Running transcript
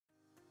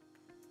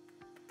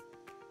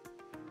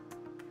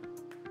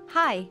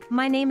Hi,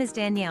 my name is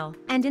Danielle,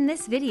 and in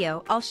this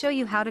video I'll show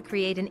you how to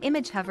create an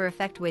image hover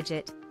effect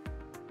widget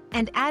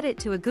and add it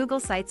to a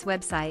Google Sites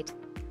website.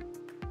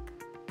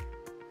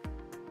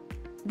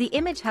 The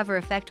image hover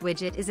effect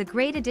widget is a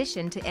great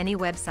addition to any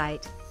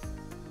website.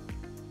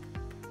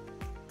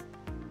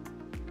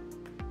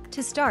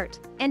 To start,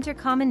 enter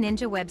Common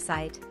Ninja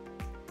website.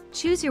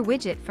 Choose your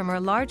widget from our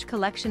large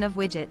collection of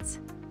widgets.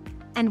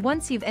 And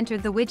once you've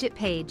entered the widget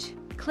page,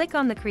 click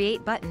on the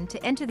Create button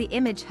to enter the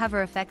image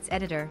hover effects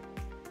editor.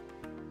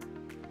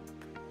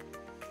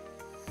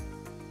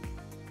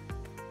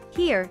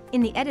 Here,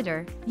 in the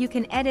editor, you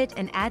can edit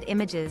and add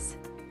images.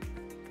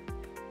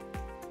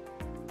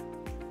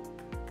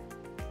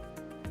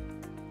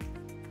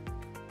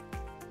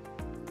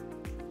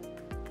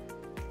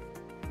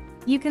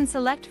 You can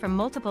select from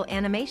multiple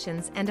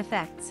animations and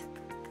effects.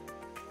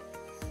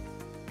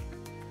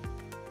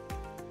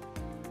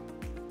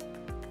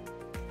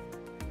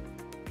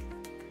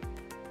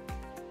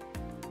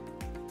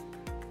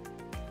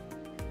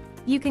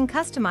 You can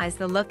customize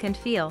the look and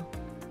feel.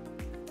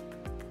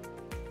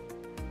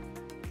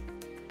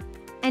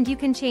 And you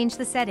can change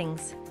the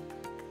settings.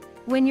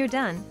 When you're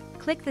done,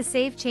 click the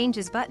Save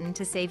Changes button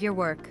to save your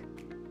work.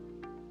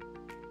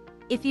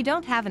 If you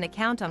don't have an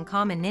account on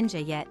Common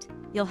Ninja yet,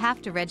 you'll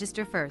have to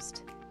register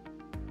first.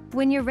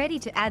 When you're ready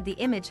to add the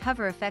image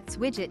hover effects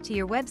widget to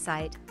your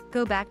website,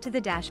 go back to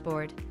the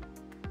dashboard.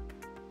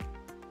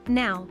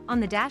 Now, on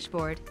the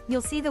dashboard,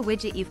 you'll see the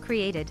widget you've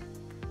created.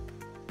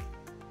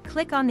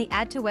 Click on the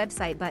Add to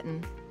Website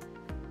button.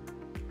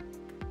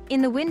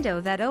 In the window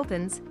that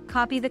opens,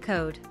 copy the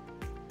code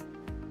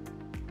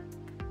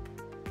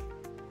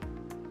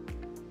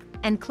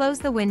and close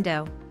the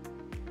window.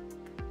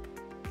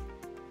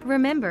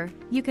 Remember,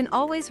 you can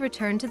always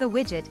return to the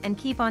widget and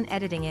keep on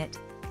editing it.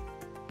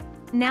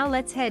 Now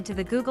let's head to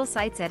the Google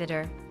Sites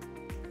editor.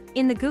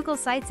 In the Google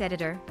Sites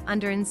editor,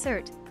 under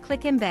Insert,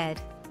 click Embed.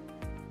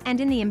 And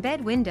in the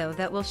Embed window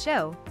that will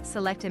show,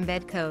 select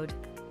Embed Code.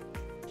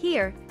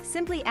 Here,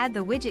 simply add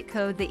the widget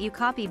code that you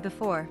copied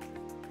before.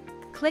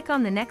 Click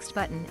on the Next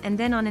button and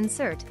then on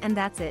Insert, and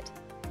that's it.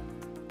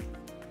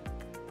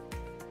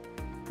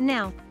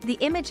 Now, the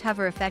image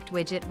hover effect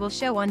widget will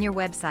show on your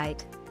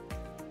website.